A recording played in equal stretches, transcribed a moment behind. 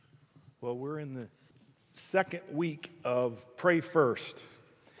Well, we're in the second week of Pray First.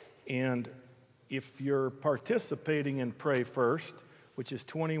 And if you're participating in Pray First, which is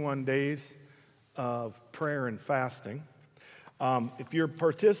 21 days of prayer and fasting, if you're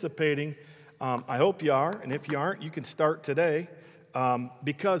participating, I hope you are. And if you aren't, you can start today.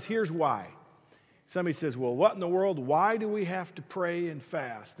 Because here's why. Somebody says, well, what in the world? Why do we have to pray and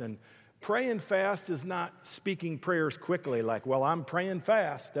fast? And pray and fast is not speaking prayers quickly like, well, I'm praying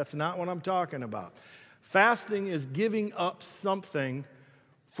fast. That's not what I'm talking about. Fasting is giving up something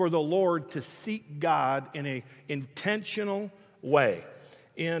for the Lord to seek God in an intentional way.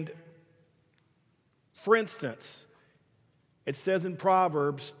 And for instance, it says in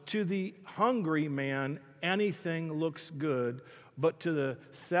Proverbs, to the hungry man, anything looks good, but to the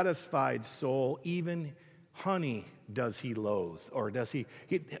satisfied soul, even honey does he loathe, or does he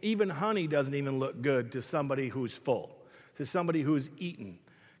even honey doesn't even look good to somebody who's full, to somebody who's eaten,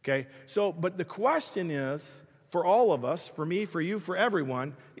 okay? So, but the question is, for all of us, for me, for you, for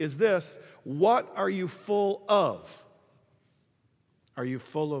everyone, is this: what are you full of? Are you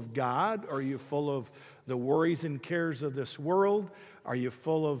full of God? Are you full of the worries and cares of this world? Are you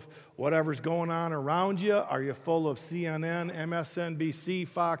full of whatever's going on around you? Are you full of CNN, MSNBC,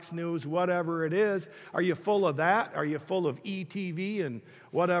 Fox News, whatever it is? Are you full of that? Are you full of ETV and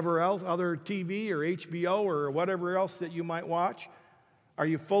whatever else, other TV or HBO or whatever else that you might watch? Are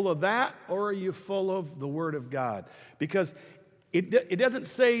you full of that, or are you full of the Word of God? Because it doesn't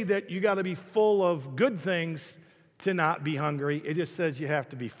say that you got to be full of good things to not be hungry. It just says you have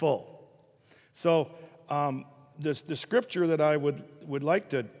to be full. So the scripture that I would like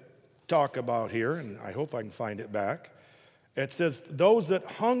to talk about here, and I hope I can find it back, it says, those that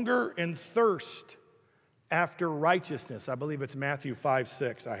hunger and thirst after righteousness. I believe it's Matthew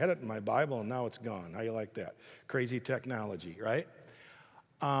 5:6. I had it in my Bible, and now it's gone. How you like that? Crazy technology, right?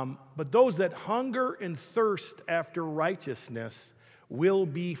 But those that hunger and thirst after righteousness will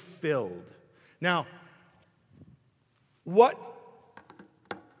be filled. Now, what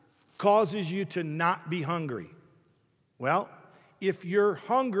causes you to not be hungry? Well, if you're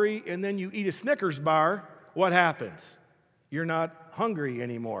hungry and then you eat a Snickers bar, what happens? You're not hungry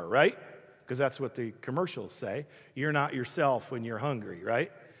anymore, right? Because that's what the commercials say. You're not yourself when you're hungry,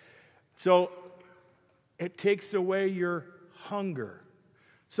 right? So it takes away your hunger.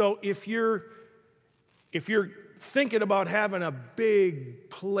 So if you're thinking about having a big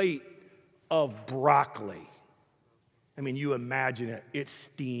plate of broccoli, I mean, you imagine it. It's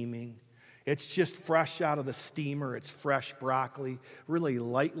steaming. It's just fresh out of the steamer. It's fresh broccoli, really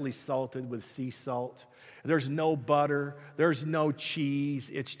lightly salted with sea salt. There's no butter. There's no cheese.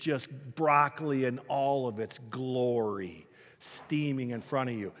 It's just broccoli in all of its glory, steaming in front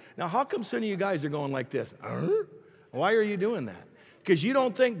of you. Now, how come some of you guys are going like this? Why are you doing that? Because you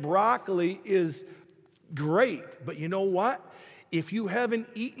don't think broccoli is great. But you know what? If you haven't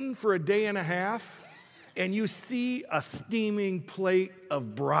eaten for a day and a half, and you see a steaming plate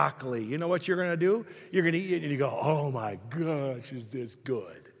of broccoli, you know what you're going to do? You're going to eat it and you go, oh my gosh, is this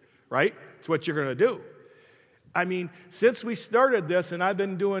good? Right? It's what you're going to do. I mean, since we started this, and I've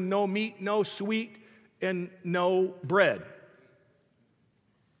been doing no meat, no sweet, and no bread.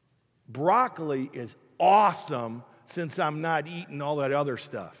 Broccoli is awesome since I'm not eating all that other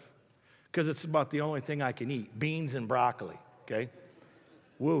stuff. Because it's about the only thing I can eat, beans and broccoli, okay?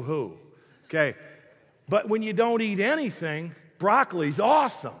 Woo-hoo. Okay. But when you don't eat anything, broccoli's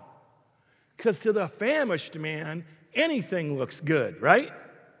awesome. Because to the famished man, anything looks good, right?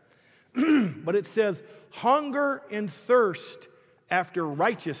 But it says, hunger and thirst after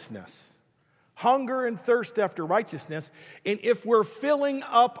righteousness. Hunger and thirst after righteousness. And if we're filling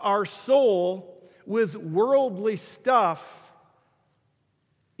up our soul with worldly stuff,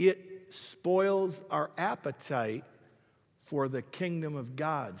 it spoils our appetite for the kingdom of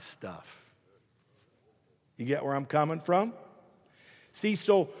God stuff. You get where I'm coming from? See,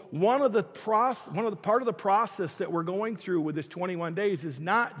 so part of the process that we're going through with this 21 days is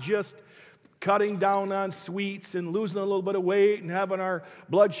not just cutting down on sweets and losing a little bit of weight and having our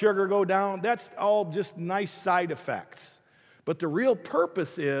blood sugar go down. That's all just nice side effects. But the real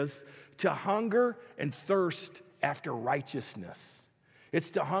purpose is to hunger and thirst after righteousness. It's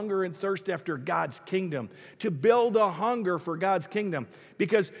to hunger and thirst after God's kingdom, to build a hunger for God's kingdom.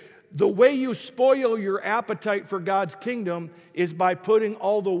 Because the way you spoil your appetite for God's kingdom is by putting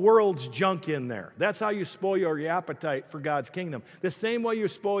all the world's junk in there. That's how you spoil your appetite for God's kingdom. The same way you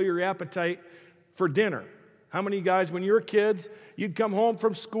spoil your appetite for dinner. How many guys, when you were kids, you'd come home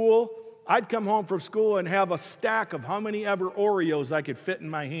from school, I'd come home from school and have a stack of how many ever Oreos I could fit in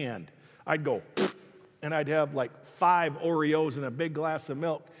my hand. I'd go, and I'd have like 5 Oreos and a big glass of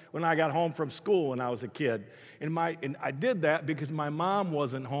milk when I got home from school when I was a kid. And I did that because my mom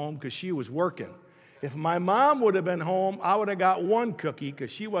wasn't home because she was working. If my mom would have been home, I would have got 1 cookie.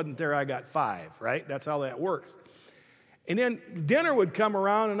 Because she wasn't there, I got 5, right? That's how that works. And then dinner would come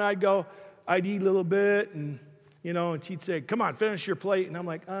around, and I'd eat a little bit, and and she'd say, come on, finish your plate. And I'm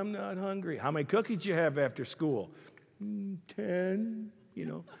like, I'm not hungry. How many cookies do you have after school? 10,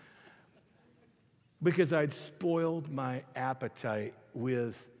 Because I'd spoiled my appetite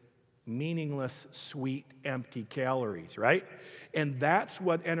with meaningless, sweet, empty calories, right? And that's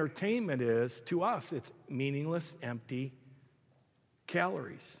what entertainment is to us. It's meaningless, empty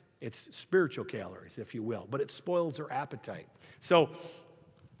calories. It's spiritual calories, if you will, but it spoils our appetite. So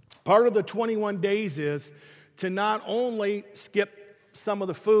part of the 21 days is to not only skip some of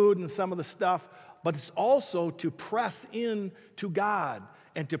the food and some of the stuff, but it's also to press in to God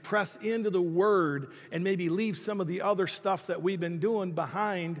and to press into the Word and maybe leave some of the other stuff that we've been doing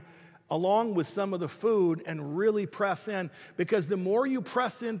behind along with some of the food and really press in. Because the more you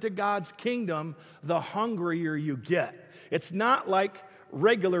press into God's kingdom, the hungrier you get. It's not like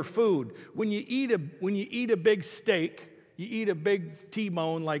regular food. When you eat a big steak, you eat a big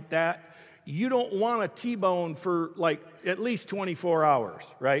T-bone like that, you don't want a T-bone for like at least 24 hours,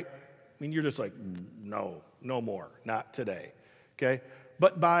 right? I mean, you're just like, no more, not today, okay?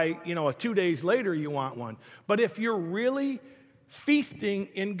 But by, 2 days later, you want one. But if you're really feasting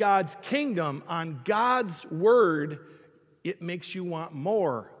in God's kingdom on God's word, it makes you want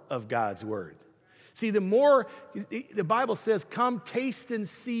more of God's word. See, the Bible says, come taste and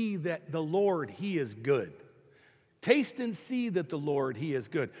see that the Lord, He is good. Taste and see that the Lord, He is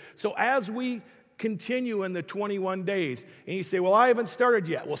good. So as we continue in the 21 days, and you say, well, I haven't started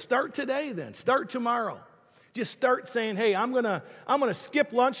yet. Well, start today then. Start tomorrow. Just start saying, hey, I'm gonna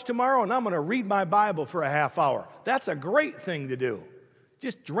skip lunch tomorrow, and I'm going to read my Bible for a half hour. That's a great thing to do.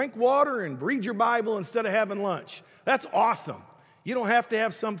 Just drink water and read your Bible instead of having lunch. That's awesome. You don't have to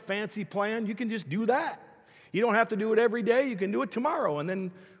have some fancy plan. You can just do that. You don't have to do it every day. You can do it tomorrow, and then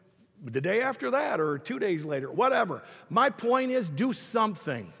the day after that, or 2 days later, whatever. My point is, do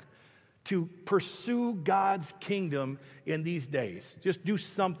something to pursue God's kingdom in these days. Just do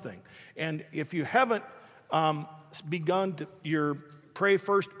something. And if you haven't begun your Pray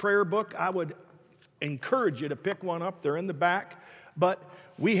First prayer book, I would encourage you to pick one up. They're in the back. But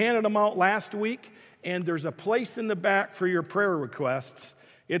we handed them out last week, and there's a place in the back for your prayer requests.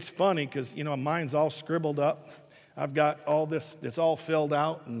 It's funny because, mine's all scribbled up. I've got all this, it's all filled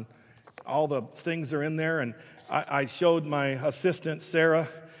out, and all the things are in there. And I showed my assistant, Sarah,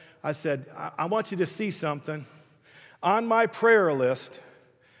 I said, I want you to see something. On my prayer list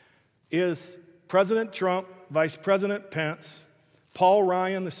is President Trump, Vice President Pence, Paul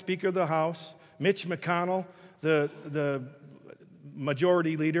Ryan, the Speaker of the House, Mitch McConnell, the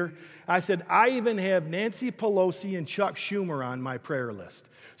Majority Leader. I said, I even have Nancy Pelosi and Chuck Schumer on my prayer list.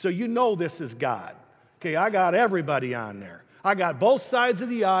 So this is God. Okay, I got everybody on there. I got both sides of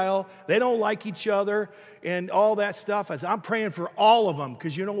the aisle. They don't like each other and all that stuff. I'm praying for all of them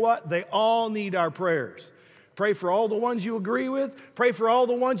because you know what? They all need our prayers. Pray for all the ones you agree with. Pray for all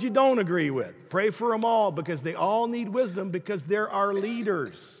the ones you don't agree with. Pray for them all because they all need wisdom because they're our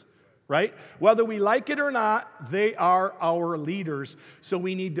leaders, right? Whether we like it or not, they are our leaders. So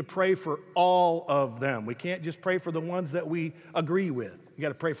we need to pray for all of them. We can't just pray for the ones that we agree with. You got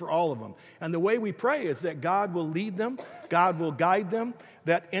to pray for all of them. And the way we pray is that God will lead them, God will guide them,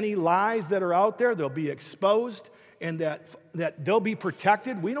 that any lies that are out there, they'll be exposed, and that they'll be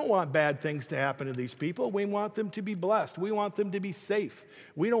protected. We don't want bad things to happen to these people. We want them to be blessed. We want them to be safe.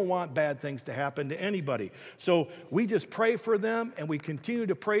 We don't want bad things to happen to anybody. So we just pray for them, and we continue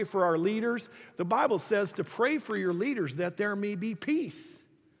to pray for our leaders. The Bible says to pray for your leaders that there may be peace.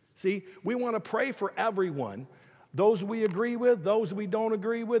 See, we want to pray for everyone. Those we agree with, those we don't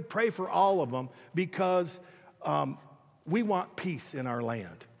agree with, pray for all of them because we want peace in our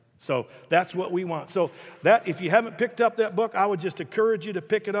land. So that's what we want. So that, if you haven't picked up that book, I would just encourage you to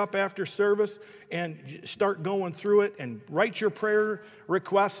pick it up after service and start going through it and write your prayer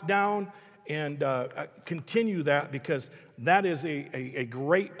requests down and continue that because that is a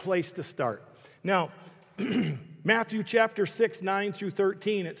great place to start. Now, Matthew chapter 6, 9 through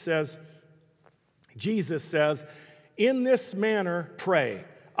 13, it says, Jesus says, in this manner pray,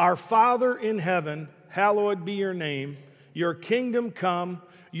 our Father in heaven, hallowed be your name, your kingdom come,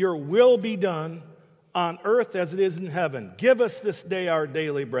 your will be done on earth as it is in heaven. Give us this day our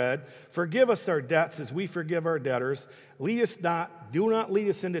daily bread. Forgive us our debts as we forgive our debtors. Do not lead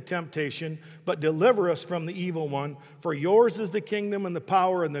us into temptation, but deliver us from the evil one. For yours is the kingdom and the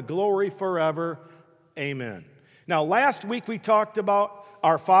power and the glory forever. Amen. Now, last week we talked about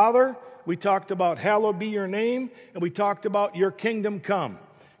our Father, we talked about hallowed be your name, and we talked about your kingdom come.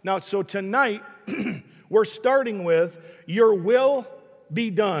 Now, so tonight, we're starting with your will be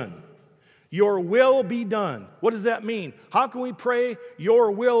done. Your will be done. What does that mean? How can we pray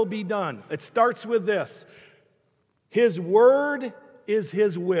your will be done? It starts with this. His word is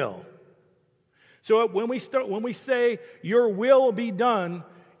his will. So when we say your will be done,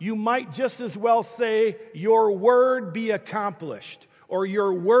 you might just as well say your word be accomplished or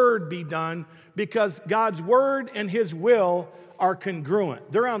your word be done, because God's word and his will are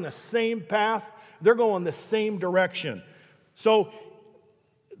congruent. They're on the same path. They're going the same direction. So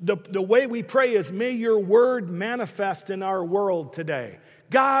the way we pray is, may your word manifest in our world today.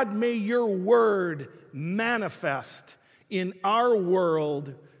 God, may your word manifest in our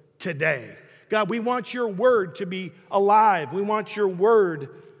world today. God, we want your word to be alive. We want your word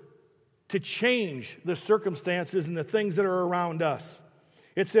to change the circumstances and the things that are around us.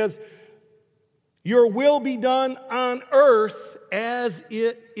 It says, your will be done on earth as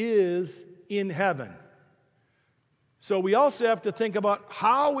it is in heaven. So we also have to think about,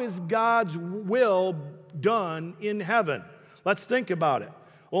 how is God's will done in heaven? Let's think about it.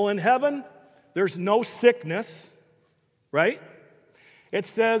 Well, in heaven, there's no sickness, right? It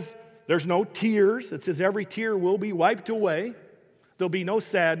says there's no tears. It says every tear will be wiped away. There'll be no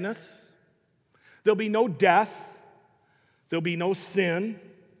sadness. There'll be no death. There'll be no sin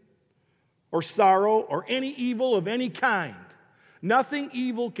or sorrow or any evil of any kind. Nothing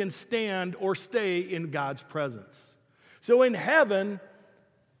evil can stand or stay in God's presence. So in heaven,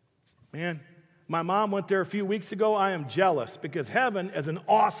 man, my mom went there a few weeks ago. I am jealous, because heaven is an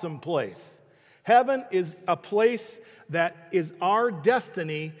awesome place. Heaven is a place that is our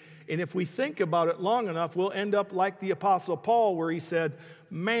destiny, and if we think about it long enough, we'll end up like the Apostle Paul, where he said,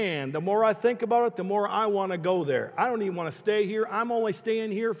 man, the more I think about it, the more I want to go there. I don't even want to stay here. I'm only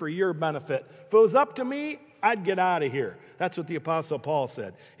staying here for your benefit. If it was up to me, I'd get out of here. That's what the Apostle Paul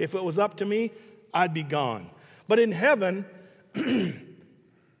said. If it was up to me, I'd be gone. But in heaven,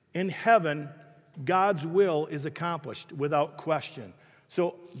 God's will is accomplished without question.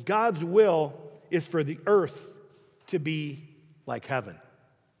 So God's will is for the earth to be like heaven.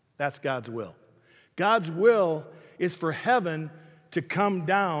 That's God's will. God's will is for heaven to come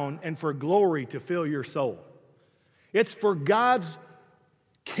down and for glory to fill your soul. It's for God's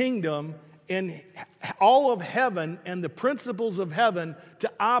kingdom and all of heaven and the principles of heaven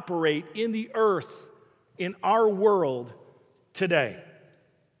to operate in the earth, in our world today.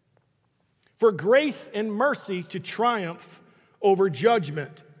 For grace and mercy to triumph over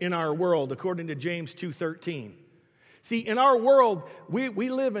judgment in our world, according to James 2:13. See, in our world, we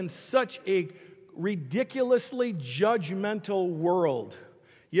live in such a ridiculously judgmental world.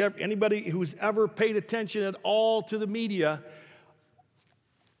 Anybody who's ever paid attention at all to the media,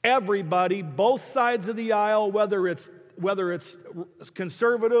 everybody, both sides of the aisle, whether it's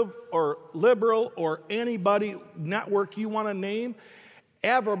conservative or liberal or anybody, network you want to name,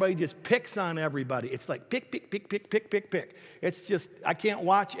 everybody just picks on everybody. It's like pick. It's just, I can't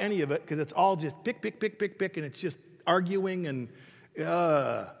watch any of it because it's all just pick, and it's just arguing, and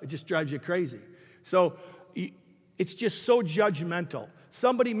it just drives you crazy. So it's just so judgmental.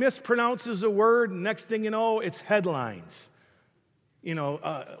 Somebody mispronounces a word, and next thing you know, it's headlines.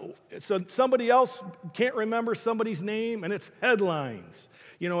 So somebody else can't remember somebody's name, and it's headlines.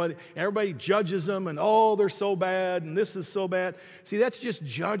 Everybody judges them, and they're so bad, and this is so bad. See, that's just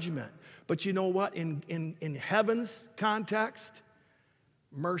judgment. But you know what? In heaven's context,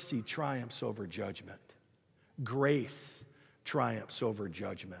 mercy triumphs over judgment. Grace triumphs over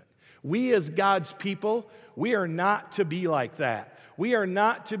judgment. We as God's people, we are not to be like that. We are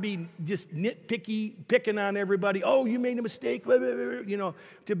not to be just picking on everybody. Oh, you made a mistake,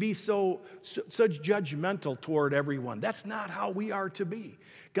 to be such judgmental toward everyone. That's not how we are to be.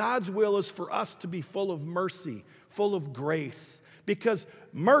 God's will is for us to be full of mercy, full of grace, because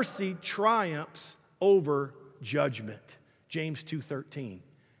mercy triumphs over judgment. James 2:13.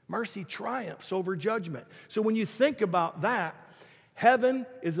 Mercy triumphs over judgment. So when you think about that, heaven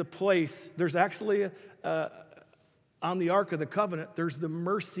is a place, there's actually on the Ark of the Covenant, there's the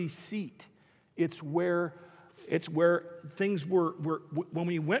mercy seat. It's where things were, when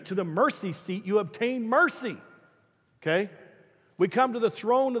we went to the mercy seat, you obtained mercy. Okay? We come to the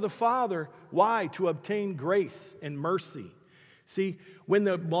throne of the Father. Why? To obtain grace and mercy. See, when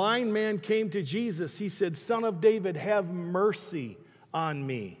the blind man came to Jesus, he said, Son of David, have mercy on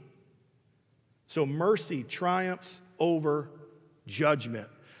me. So mercy triumphs over judgment.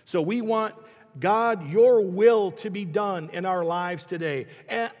 So we want God, your will to be done in our lives today,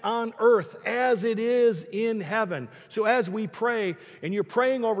 on earth as it is in heaven. So as we pray, and you're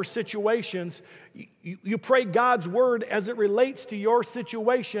praying over situations, you pray God's word as it relates to your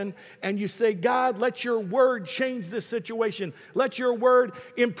situation, and you say, God, let your word change this situation. Let your word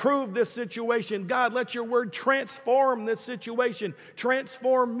improve this situation. God, let your word transform this situation.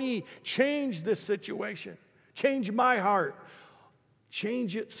 Transform me. Change this situation. Change my heart.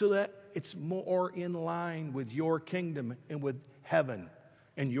 Change it so that it's more in line with your kingdom and with heaven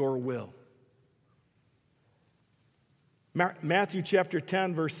and your will. Matthew chapter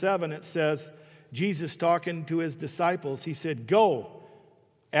 10, verse 7, it says, Jesus talking to his disciples, he said, go,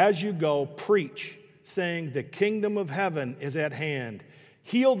 as you go, preach, saying the kingdom of heaven is at hand.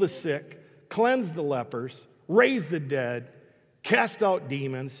 Heal the sick, cleanse the lepers, raise the dead, cast out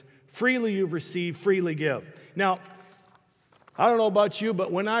demons. Freely you've received, freely give. Now, I don't know about you,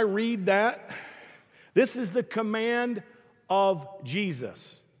 but when I read that, this is the command of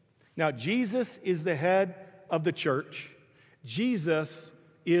Jesus. Now, Jesus is the head of the church. Jesus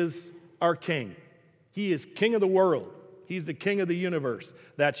is our king. He is king of the world. He's the king of the universe.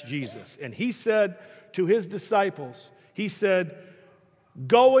 That's Jesus. And he said to his disciples, he said,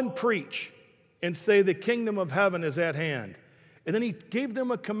 go and preach and say the kingdom of heaven is at hand. And then he gave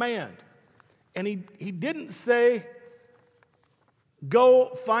them a command. And he didn't say,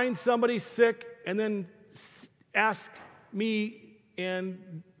 go find somebody sick and then ask me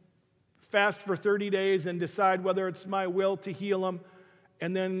and fast for 30 days and decide whether it's my will to heal them,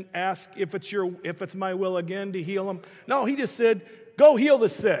 and then ask if it's my will again to heal them. No, he just said, go heal the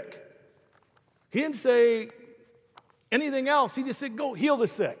sick. He didn't say anything else. He just said, go heal the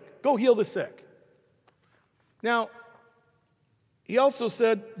sick. Go heal the sick. Now, he also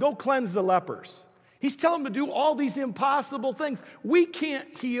said, go cleanse the lepers. He's telling them to do all these impossible things. We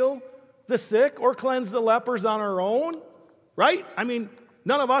can't heal the sick or cleanse the lepers on our own, right? I mean,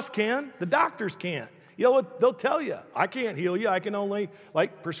 none of us can. The doctors can't. You know what? They'll tell you, I can't heal you. I can only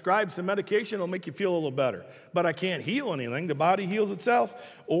prescribe some medication. It'll make you feel a little better. But I can't heal anything. The body heals itself,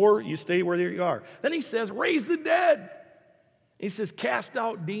 or you stay where you are. Then he says, raise the dead. He says, cast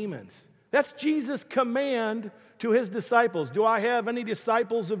out demons. That's Jesus' command to his disciples. Do I have any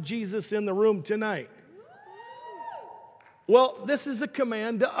disciples of Jesus in the room tonight? Well, this is a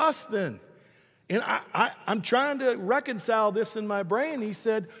command to us then. And I'm trying to reconcile this in my brain. He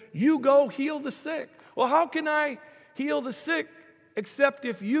said, you go heal the sick. Well, how can I heal the sick except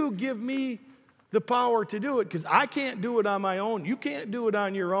if you give me the power to do it? Because I can't do it on my own. You can't do it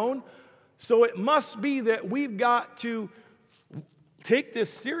on your own. So it must be that we've got to take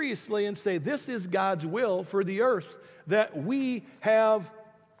this seriously and say, this is God's will for the earth, that we have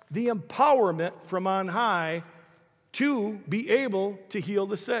the empowerment from on high to be able to heal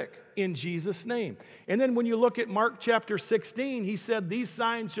the sick in Jesus' name. And then when you look at Mark chapter 16, he said, these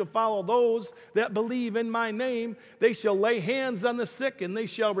signs shall follow those that believe in my name. They shall lay hands on the sick and they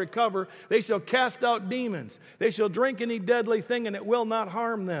shall recover. They shall cast out demons. They shall drink any deadly thing and it will not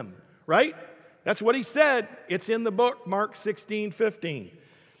harm them. Right? That's what he said. It's in the book, Mark 16:15.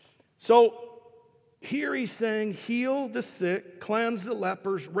 So here he's saying, heal the sick, cleanse the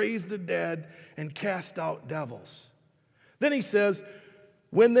lepers, raise the dead, and cast out devils. Then he says,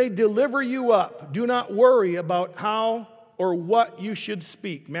 when they deliver you up, do not worry about how or what you should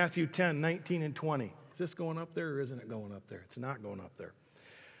speak. Matthew 10:19 and 20. Is this going up there or isn't it going up there? It's not going up there.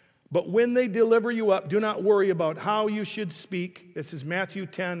 But when they deliver you up, do not worry about how you should speak. This is Matthew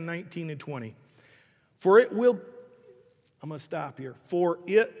 10:19 and 20. For it will, I'm going to stop here. For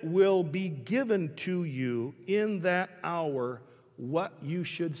it will be given to you in that hour what you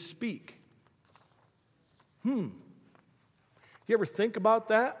should speak. You ever think about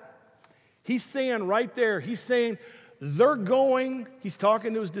that? He's saying right there, he's saying they're going, he's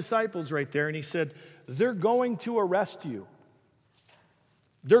talking to his disciples right there, and he said, they're going to arrest you.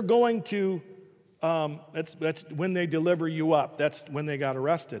 They're going to, that's when they deliver you up. That's when they got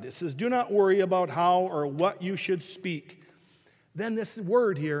arrested. It says, do not worry about how or what you should speak. Then this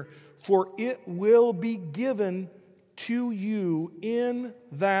word here, for it will be given to you in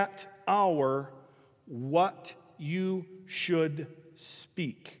that hour what you should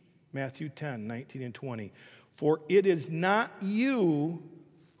speak. Matthew 10:19 and 20. For it is not you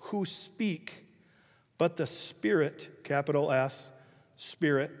who speak, but the Spirit, capital S,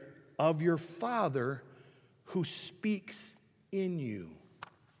 Spirit of your Father who speaks in you.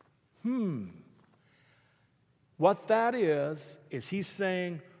 What that is he's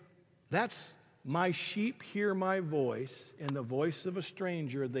saying, that's my sheep hear my voice, and the voice of a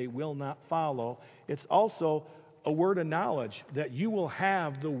stranger they will not follow. It's also a word of knowledge, that you will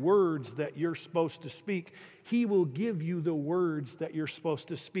have the words that you're supposed to speak. He will give you the words that you're supposed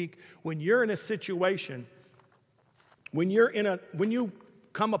to speak. When you're in a situation, when you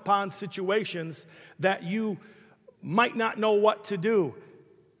come upon situations that you might not know what to do,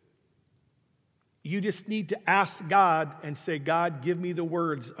 you just need to ask God and say, God, give me the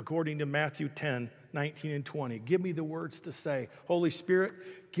words according to Matthew 10, 19 and 20. Give me the words to say. Holy Spirit,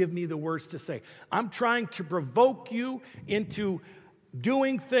 give me the words to say. I'm trying to provoke you into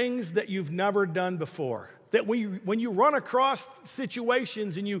doing things that you've never done before. That when you run across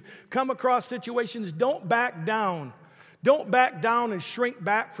situations and you come across situations, don't back down. Don't back down and shrink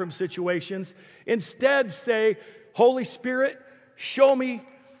back from situations. Instead, say, Holy Spirit, show me.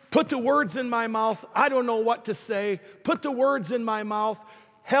 Put the words in my mouth. I don't know what to say. Put the words in my mouth.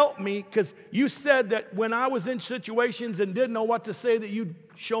 Help me, because you said that when I was in situations and didn't know what to say, that you'd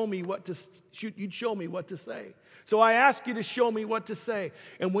show me what to say. So I ask you to show me what to say.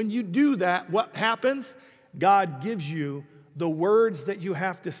 And when you do that, what happens? God gives you the words that you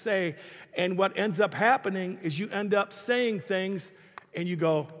have to say. And what ends up happening is you end up saying things and you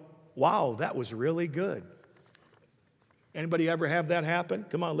go, wow, that was really good. Anybody ever have that happen?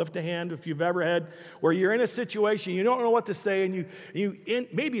 Come on, lift a hand if you've ever had where you're in a situation, you don't know what to say, and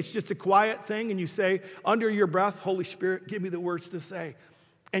maybe it's just a quiet thing, and you say under your breath, Holy Spirit, give me the words to say.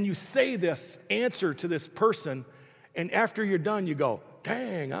 And you say this answer to this person, and after you're done, you go,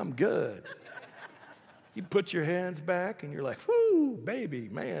 dang, I'm good. You put your hands back, and you're like, whoo, baby,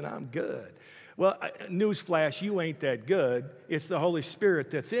 man, I'm good. Well, newsflash, you ain't that good. It's the Holy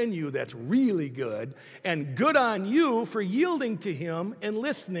Spirit that's in you that's really good. And good on you for yielding to Him and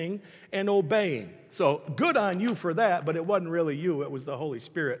listening and obeying. So good on you for that, but it wasn't really you. It was the Holy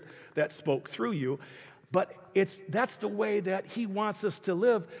Spirit that spoke through you. But that's the way that He wants us to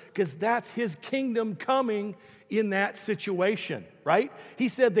live, because that's His kingdom coming in that situation, right? He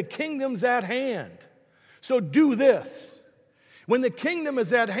said the kingdom's at hand. So do this. When the kingdom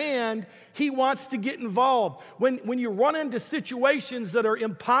is at hand, He wants to get involved. When you run into situations that are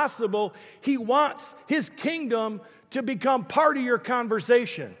impossible, He wants His kingdom to become part of your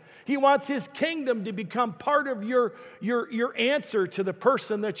conversation. He wants His kingdom to become part of your answer to the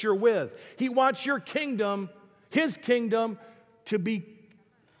person that you're with. He wants your kingdom, His kingdom, to be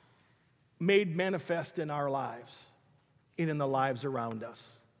made manifest in our lives and in the lives around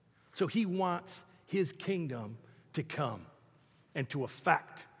us. So He wants His kingdom to come and to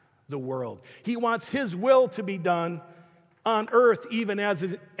affect the world. He wants His will to be done on earth even as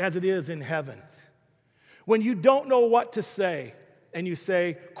it is in heaven. When you don't know what to say, and you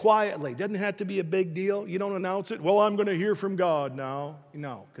say quietly, doesn't have to be a big deal. You don't announce it. Well, I'm going to hear from God now.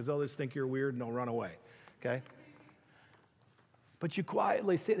 No, because they'll just think you're weird and they'll run away. Okay? But you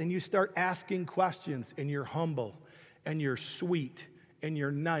quietly sit and you start asking questions, and you're humble and you're sweet and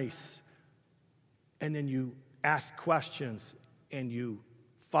you're nice. And then you ask questions and you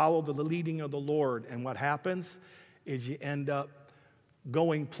follow the leading of the Lord. And what happens is you end up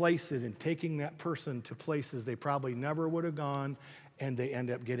going places and taking that person to places they probably never would have gone, and they end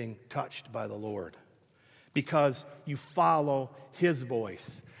up getting touched by the Lord because you follow His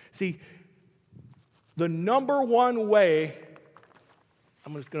voice. See, the number one way,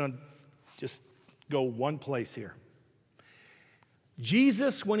 I'm just going to go one place here.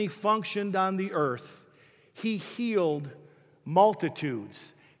 Jesus, when He functioned on the earth, He healed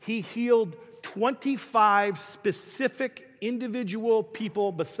multitudes. He healed 25 specific individual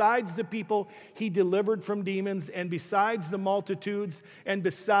people besides the people He delivered from demons, and besides the multitudes, and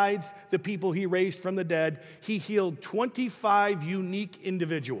besides the people He raised from the dead. He healed 25 unique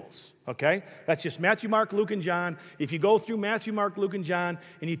individuals, okay? That's just Matthew, Mark, Luke, and John. If you go through Matthew, Mark, Luke, and John,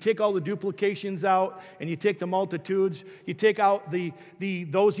 and you take all the duplications out, and you take the multitudes, you take out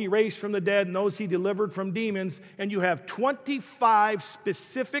those He raised from the dead and those He delivered from demons, and you have 25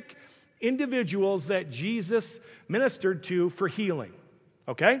 specific individuals that Jesus ministered to for healing,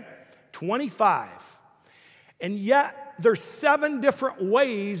 okay? 25. And yet, there's 7 different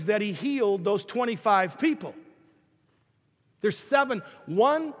ways that He healed those 25 people. There's 7.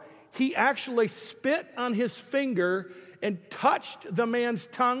 One, He actually spit on His finger and touched the man's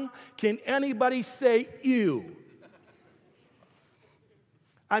tongue. Can anybody say ew?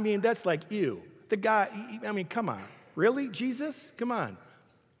 I mean, that's like ew. The guy, I mean, come on. Really, Jesus? Come on.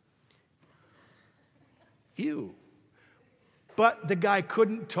 Ew. But the guy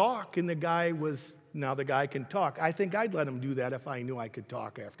couldn't talk, and now the guy can talk. I think I'd let him do that if I knew I could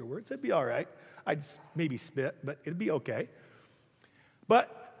talk afterwards. It'd be all right. I'd maybe spit, but it'd be okay.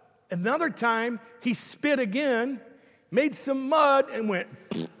 But another time, he spit again, made some mud, and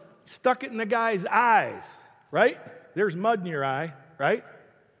stuck it in the guy's eyes. right? There's mud in your eye, right?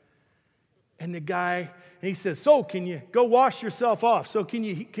 And the guy, and he says, so can you go wash yourself off? So can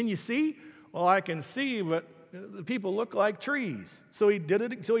you see? Well, I can see, but the people look like trees. So he did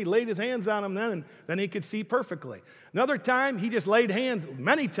it. So he laid his hands on them then, and then he could see perfectly. Another time, he just laid hands.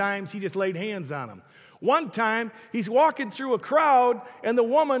 Many times, he just laid hands on them. One time, he's walking through a crowd, and the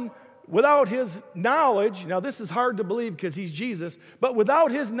woman, without his knowledge, now this is hard to believe because he's Jesus, but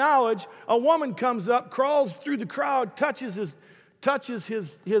without his knowledge, a woman comes up, crawls through the crowd, touches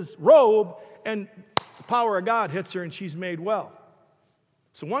his robe, and the power of God hits her, and she's made well.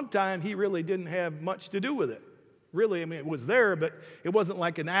 So one time, he really didn't have much to do with it. Really, I mean, it was there, but it wasn't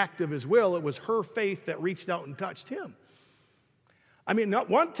like an act of his will. It was her faith that reached out and touched him. I mean, not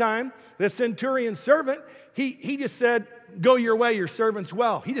one time, the centurion servant, he just said, go your way, your servant's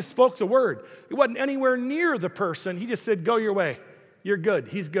well. He just spoke the word. He wasn't anywhere near the person. He just said, go your way. You're good.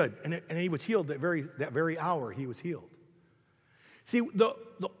 He's good. And he was healed that very hour. He was healed. See,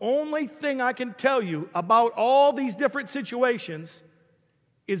 the only thing I can tell you about all these different situations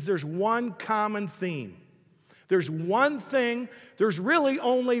is there's one common theme. There's one thing, there's really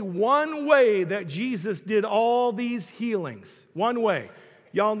only one way that Jesus did all these healings. One way.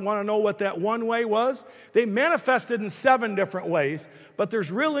 Y'all want to know what that one way was? They manifested in 7 different ways, but there's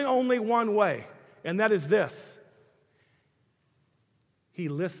really only one way, and that is this. He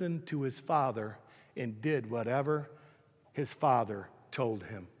listened to his Father and did whatever his Father told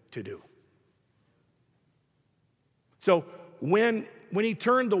him to do. So when he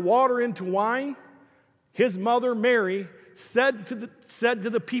turned the water into wine, his mother Mary said to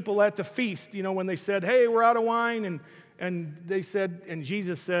the people at the feast, you know, when they said, hey, we're out of wine, and they said, and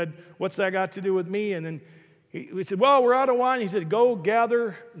Jesus said, what's that got to do with me? And then he said, well, we're out of wine. He said, go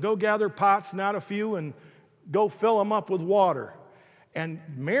gather pots, not a few, and go fill them up with water. And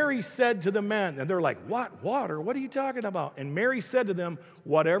Mary said to the men, and they're like, what, water? What are you talking about? And Mary said to them,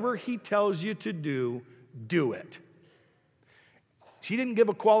 whatever he tells you to do, do it. She didn't give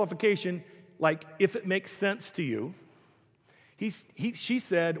a qualification like, if it makes sense to you. She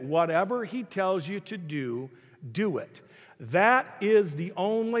said, whatever he tells you to do, do it. That is the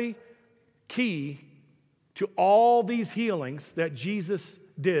only key to all these healings that Jesus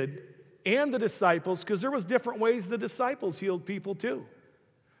did and the disciples, because there was different ways the disciples healed people too.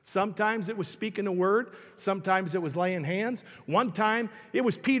 Sometimes it was speaking a word. Sometimes it was laying hands. One time it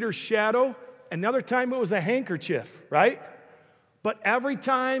was Peter's shadow. Another time it was a handkerchief, right? But every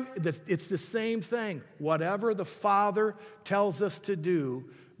time it's the same thing. Whatever the Father tells us to do,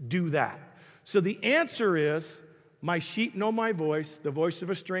 do that. So the answer is, my sheep know my voice. The voice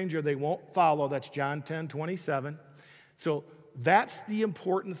of a stranger they won't follow. That's John 10:27. So that's the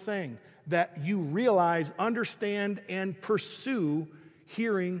important thing, that you realize, understand, and pursue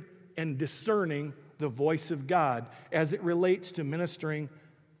hearing and discerning the voice of God as it relates to ministering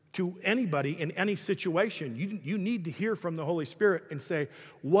to anybody in any situation. You need to hear from the Holy Spirit and say,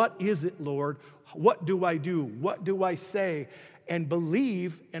 what is it, Lord? What do I do? What do I say? And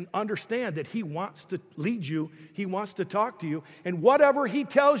believe and understand that he wants to lead you. He wants to talk to you. And whatever he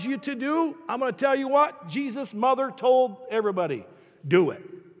tells you to do, I'm going to tell you what Jesus' mother told everybody. Do it.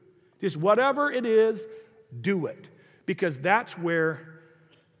 Just whatever it is, do it. Because that's where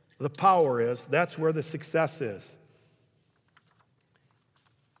the power is. That's where the success is.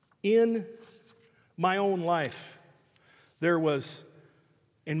 In my own life, there was,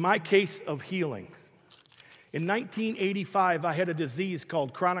 in my case of healing, in 1985, I had a disease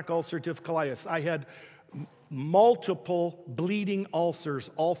called chronic ulcerative colitis. I had multiple bleeding ulcers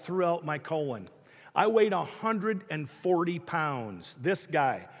all throughout my colon. I weighed 140 pounds. This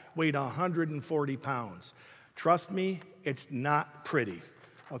guy weighed 140 pounds. Trust me, it's not pretty,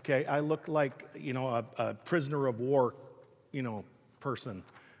 okay? I looked like, a prisoner of war, person,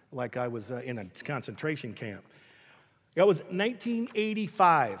 like I was in a concentration camp. It was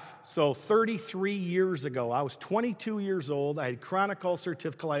 1985, so 33 years ago. I was 22 years old. I had chronic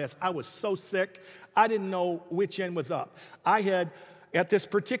ulcerative colitis. I was so sick, I didn't know which end was up. At this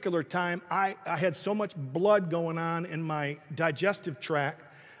particular time, I had so much blood going on in my digestive tract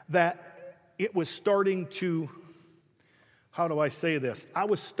that it was starting to, how do I say this? I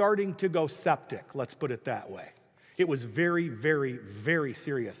was starting to go septic, let's put it that way. It was very, very, very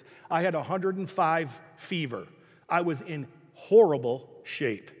serious. I had 105 fever. I was in horrible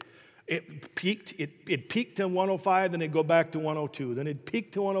shape. It peaked to 105, then it'd go back to 102. Then it'd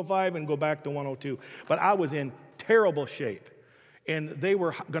peak to 105 and go back to 102. But I was in terrible shape. And they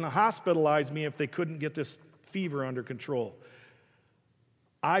were going to hospitalize me if they couldn't get this fever under control.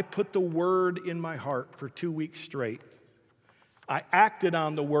 I put the word in my heart for 2 weeks straight. I acted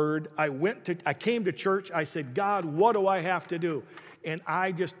on the word. I came to church. I said, God, what do I have to do? And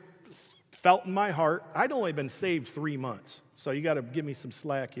I just felt in my heart, I'd only been saved 3 months. So you got to give me some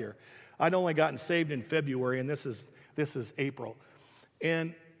slack here. I'd only gotten saved in February, and this is April.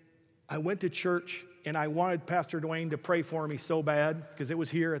 And I went to church, and I wanted Pastor Dwayne to pray for me so bad, because it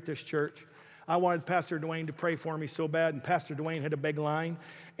was here at this church. I wanted Pastor Dwayne to pray for me so bad, and Pastor Dwayne had a big line.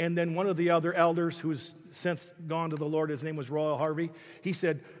 And then one of the other elders, who's since gone to the Lord, his name was Royal Harvey, he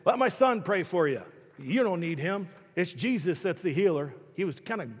said, let my son pray for you. You don't need him. It's Jesus that's the healer. He was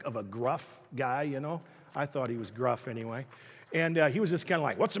kind of a gruff guy, you know. I thought he was gruff anyway. And he was just kind of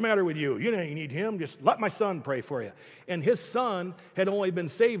like, what's the matter with you? You don't need him. Just let my son pray for you. And his son had only been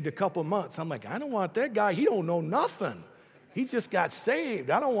saved a couple months. I'm like, I don't want that guy. He don't know nothing. He just got saved.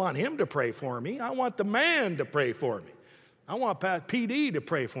 I don't want him to pray for me. I want the man to pray for me. I want PD to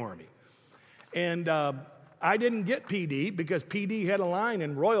pray for me. And I didn't get PD because PD had a line,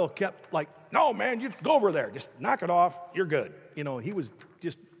 and Royal kept like, no, man, you go over there. Just knock it off. You're good. You know, he was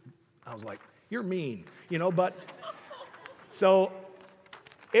just, I was like, you're mean, you know, but so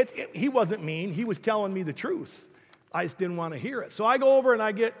he wasn't mean. He was telling me the truth. I just didn't want to hear it. So I go over and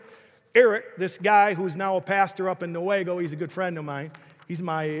I get Eric, this guy who's now a pastor up in Newego. He's a good friend of mine. He's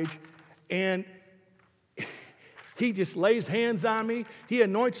my age. And he just lays hands on me. He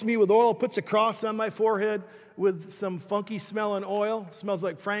anoints me with oil, puts a cross on my forehead with some funky smelling oil. Smells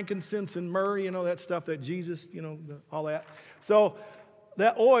like frankincense and myrrh, you know, that stuff that Jesus, you know, all that. So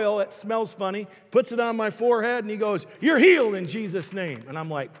that oil, it smells funny, puts it on my forehead, and he goes, you're healed in Jesus' name. And I'm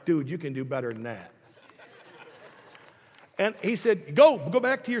like, dude, you can do better than that. And he said, go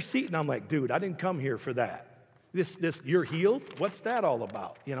back to your seat. And I'm like, dude, I didn't come here for that. This, you're healed? What's that all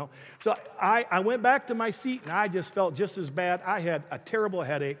about? You know? So I went back to my seat, and I just felt just as bad. I had a terrible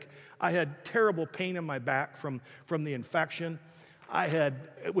headache. I had terrible pain in my back from the infection. I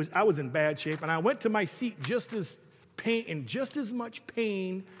was in bad shape, and I went to my seat just as much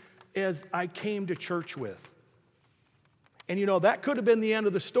pain as I came to church with. And you know, that could have been the end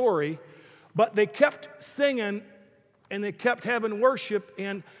of the story, but they kept singing and they kept having worship,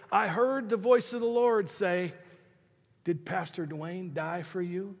 and I heard the voice of the Lord say, did Pastor Dwayne die for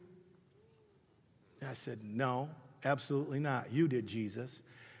you? And I said, no, absolutely not. You did, Jesus.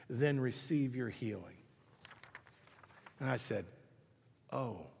 Then receive your healing. And I said,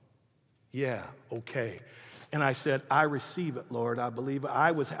 oh, yeah, okay. And I said, I receive it, Lord. I believe it.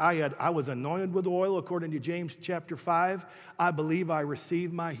 I was anointed with oil according to James chapter 5. I believe I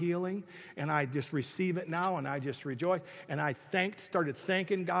received my healing, and I just receive it now, and I just rejoice. And I started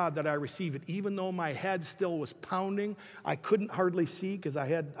thanking God that I received it, even though my head still was pounding. I couldn't hardly see because I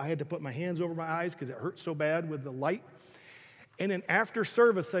had to put my hands over my eyes because it hurt so bad with the light. And then after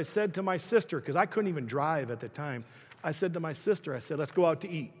service, I said to my sister, because I couldn't even drive at the time, I said to my sister, I said, let's go out to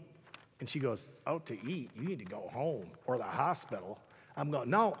eat. And she goes, out to eat? You need to go home or the hospital. I'm going,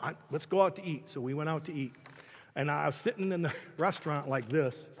 no, let's go out to eat. So we went out to eat. And I was sitting in the restaurant like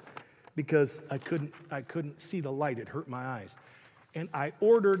this because I couldn't see the light. It hurt my eyes. And I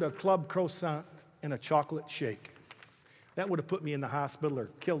ordered a club croissant and a chocolate shake. That would have put me in the hospital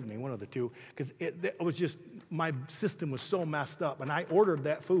or killed me, one of the two, because it was just, my system was so messed up. And I ordered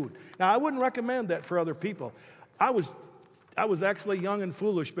that food. Now, I wouldn't recommend that for other people. I was actually young and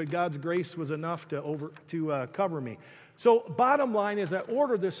foolish, but God's grace was enough to cover me. So bottom line is I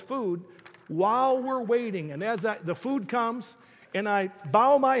order this food while we're waiting. And as the food comes, and I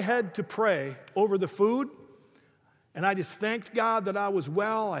bow my head to pray over the food, and I just thanked God that I was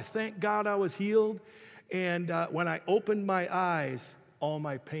well. I thanked God I was healed. And when I opened my eyes, all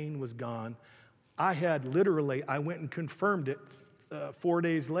my pain was gone. I went and confirmed it 4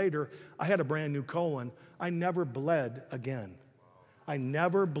 days later. I had a brand new colon. I never bled again. I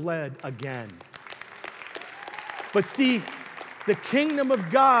never bled again. But see, the kingdom of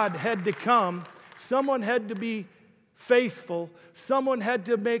God had to come. Someone had to be faithful. Someone had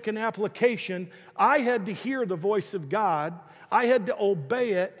to make an application. I had to hear the voice of God. I had to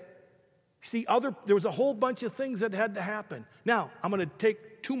obey it. See, there was a whole bunch of things that had to happen. Now, I'm going to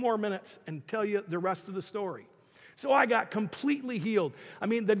take 2 more minutes and tell you the rest of the story. So I got completely healed. I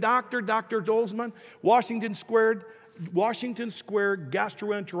mean, the Dr. Dolzman, Washington Square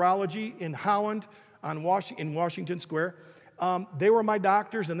Gastroenterology in Holland, in Washington Square, they were my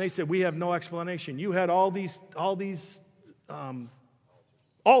doctors, and they said, we have no explanation. You had all these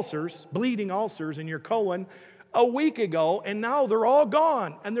ulcers, bleeding ulcers in your colon a week ago, and now they're all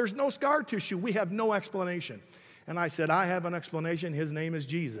gone, and there's no scar tissue. We have no explanation. And I said, I have an explanation. His name is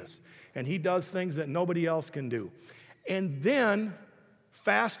Jesus, and he does things that nobody else can do. And then,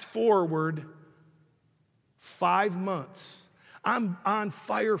 fast forward 5 months, I'm on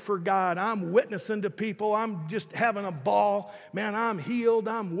fire for God. I'm witnessing to people. I'm just having a ball. Man, I'm healed.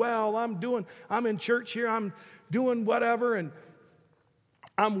 I'm well. I'm in church here. I'm doing whatever. And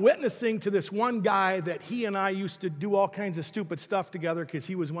I'm witnessing to this one guy that he and I used to do all kinds of stupid stuff together because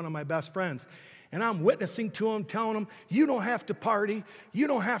he was one of my best friends. And I'm witnessing to him, telling him, you don't have to party. You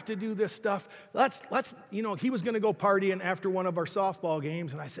don't have to do this stuff. He was going to go partying after one of our softball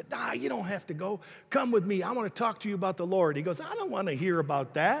games. And I said, nah, you don't have to go. Come with me. I want to talk to you about the Lord. He goes, I don't want to hear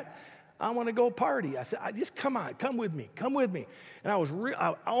about that. I want to go party. I said, just come on, come with me, come with me. And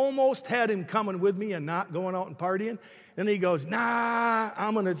I almost had him coming with me and not going out and partying. And he goes, nah,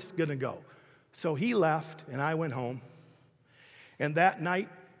 I'm just going to go. So he left, and I went home. And that night,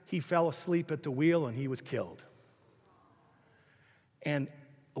 he fell asleep at the wheel, and he was killed. And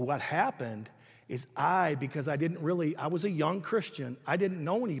what happened is because I was a young Christian, I didn't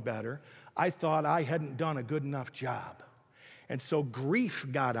know any better. I thought I hadn't done a good enough job. And so grief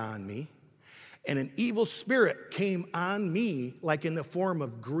got on me, and an evil spirit came on me, like in the form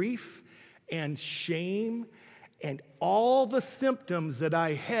of grief and shame, and all the symptoms that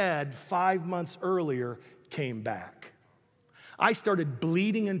I had 5 months earlier came back. I started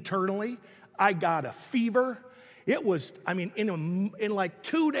bleeding internally. I got a fever. It was, in like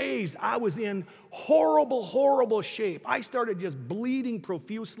 2 days, I was in horrible, horrible shape. I started just bleeding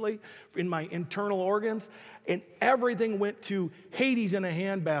profusely in my internal organs, and everything went to Hades in a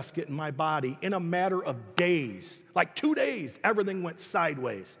handbasket in my body in a matter of days. Like 2 days, everything went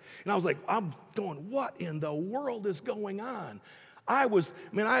sideways. And I was like, I'm going, what in the world is going on? I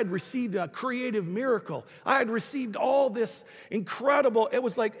had received a creative miracle. I had received all this incredible, it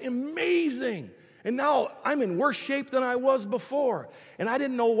was like amazing. And now I'm in worse shape than I was before. And I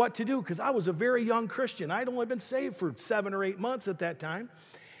didn't know what to do because I was a very young Christian. I'd only been saved for 7 or 8 months at that time.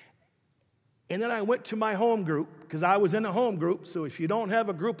 And then I went to my home group because I was in a home group. So if you don't have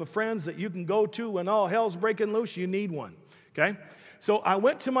a group of friends that you can go to when all hell's breaking loose, you need one, okay? So I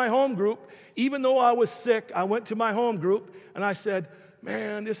went to my home group. Even though I was sick, I went to my home group and I said,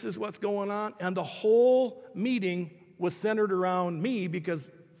 man, this is what's going on. And the whole meeting was centered around me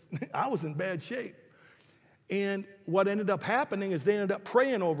because I was in bad shape. And what ended up happening is they ended up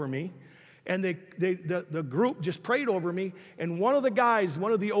praying over me. And the group just prayed over me. And one of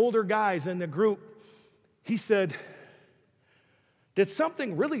the older guys in the group, he said, did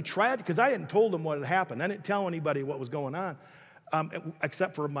something really tragic? Because I hadn't told him what had happened. I didn't tell anybody what was going on,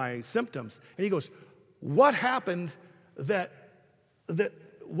 except for my symptoms. And he goes, what happened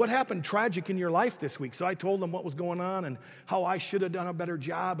what happened tragic in your life this week? So I told him what was going on and how I should have done a better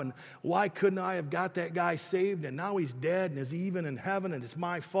job and why couldn't I have got that guy saved, and now he's dead and is even in heaven and it's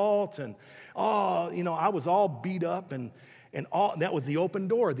my fault, and I was all beat up and that was the open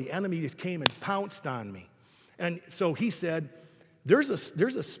door. The enemy just came and pounced on me. And so he said, there's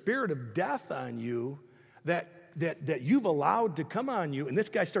a spirit of death on you that you've allowed to come on you. And this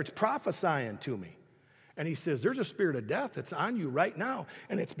guy starts prophesying to me. And he says, there's a spirit of death that's on you right now.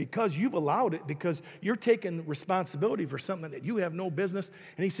 And it's because you've allowed it, because you're taking responsibility for something that you have no business.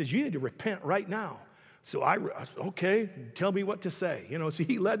 And he says, you need to repent right now. So I said, okay, tell me what to say. So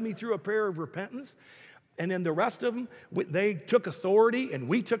he led me through a prayer of repentance. And then the rest of them, they took authority, and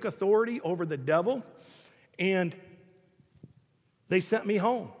we took authority over the devil. And they sent me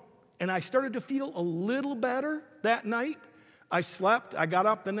home. And I started to feel a little better that night. I slept. I got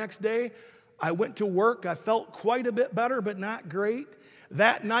up the next day. I went to work. I felt quite a bit better, but not great.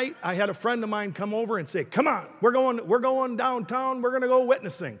 That night, I had a friend of mine come over and say, come on, we're going downtown. We're going to go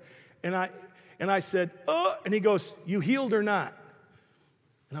witnessing. And I said, oh, and he goes, you healed or not?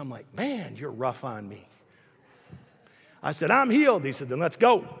 And I'm like, man, you're rough on me. I said, I'm healed. He said, then let's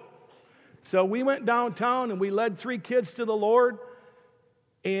go. So we went downtown and we led 3 kids to the Lord.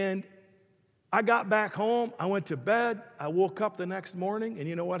 And I got back home. I went to bed. I woke up the next morning, and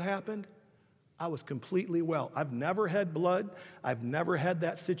you know what happened? I was completely well. I've never had blood. I've never had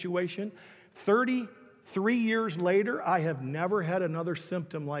that situation. 33 years later, I have never had another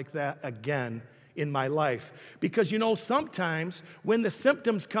symptom like that again in my life. Because, sometimes when the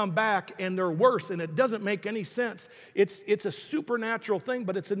symptoms come back and they're worse and it doesn't make any sense, it's a supernatural thing,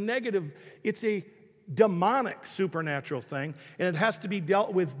 but it's a demonic supernatural thing, and it has to be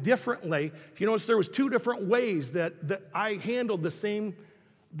dealt with differently. If you notice, there was 2 different ways that I handled the same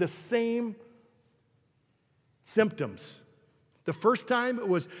symptoms. The first time it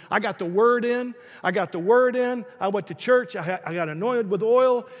was, I got the word in. I went to church. I got anointed with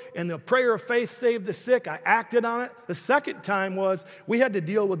oil, and the prayer of faith saved the sick. I acted on it. The second time was, we had to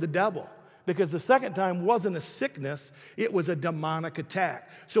deal with the devil. Because the second time wasn't a sickness, it was a demonic attack.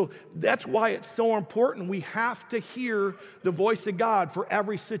 So that's why it's so important. We have to hear the voice of God for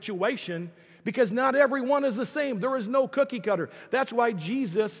every situation, because not everyone is the same. There is no cookie cutter. That's why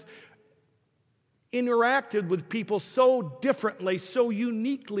Jesus interacted with people so differently, so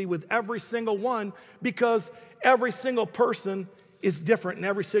uniquely with every single one, because every single person is different, and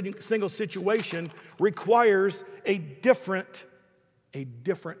every single situation requires a different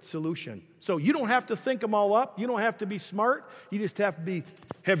solution. So you don't have to think them all up. You don't have to be smart. You just have to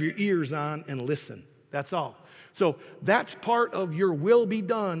have your ears on and listen. That's all. So that's part of your will be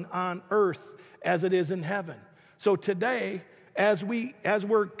done on earth as it is in heaven. So today, as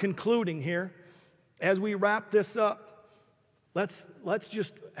we're concluding here, as we wrap this up, let's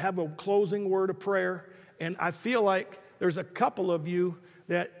just have a closing word of prayer. And I feel like there's a couple of you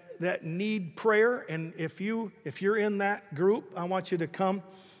that need prayer, and if you're in that group, I want you to come.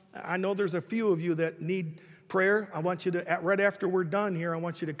 I know there's a few of you that need prayer. I want you to, right after we're done here, I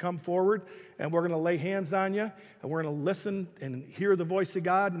want you to come forward, and we're going to lay hands on you, and we're going to listen and hear the voice of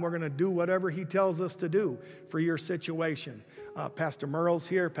God, and we're going to do whatever He tells us to do for your situation. Pastor Merle's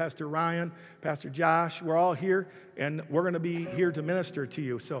here, Pastor Ryan, Pastor Josh, we're all here, and we're going to be here to minister to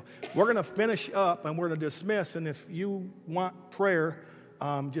you. So we're going to finish up, and we're going to dismiss, and if you want prayer,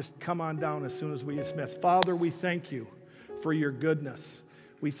 just come on down as soon as we dismiss. Father, we thank you for your goodness.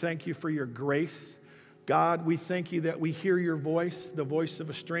 We thank you for your grace. God, we thank you that we hear your voice, the voice of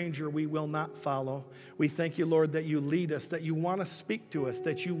a stranger we will not follow. We thank you, Lord, that you lead us, that you want to speak to us,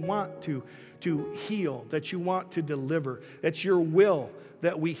 that you want to heal, that you want to deliver. It's your will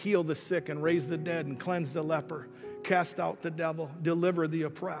that we heal the sick and raise the dead and cleanse the leper, cast out the devil, deliver the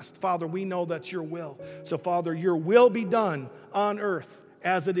oppressed. Father, we know that's your will. So, Father, your will be done on earth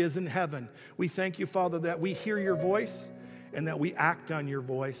as it is in heaven. We thank you, Father, that we hear your voice and that we act on your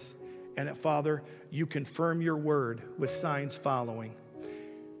voice, and that, Father, you confirm your word with signs following.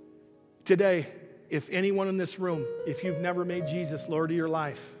 Today, if anyone in this room, if you've never made Jesus Lord of your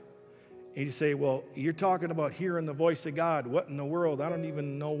life, and you say, well, you're talking about hearing the voice of God. What in the world? I don't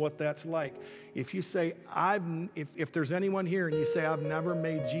even know what that's like. If you say, if there's anyone here and you say, I've never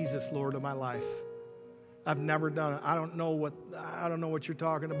made Jesus Lord of my life, I've never done it, I don't know what you're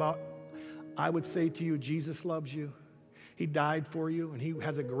talking about, I would say to you, Jesus loves you. He died for you, and He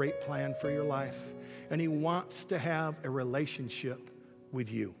has a great plan for your life. And He wants to have a relationship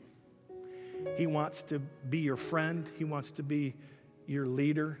with you. He wants to be your friend. He wants to be your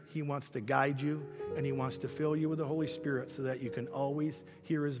leader. He wants to guide you, and He wants to fill you with the Holy Spirit so that you can always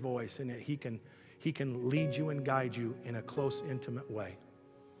hear His voice, and that He can lead you and guide you in a close, intimate way.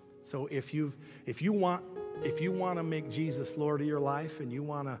 So if you want to make Jesus Lord of your life and you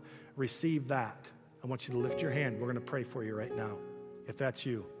want to receive that, I want you to lift your hand. We're going to pray for you right now. If that's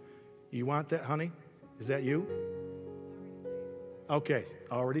you. You want that, honey? Is that you? Okay,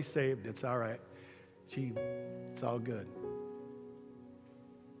 already saved. It's all right. It's all good.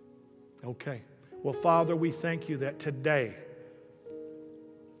 Okay. Well, Father, we thank you that today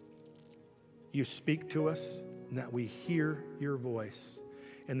you speak to us and that we hear your voice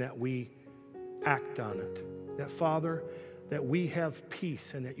and that we act on it. That, Father, that we have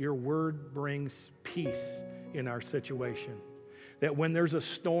peace and that your word brings peace in our situation. That when there's a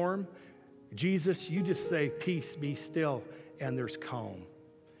storm, Jesus, you just say, peace, be still, and there's calm.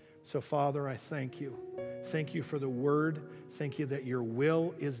 So, Father, I thank you. Thank you for the word. Thank you that your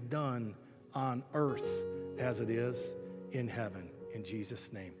will is done on earth as it is in heaven. In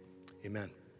Jesus' name, amen.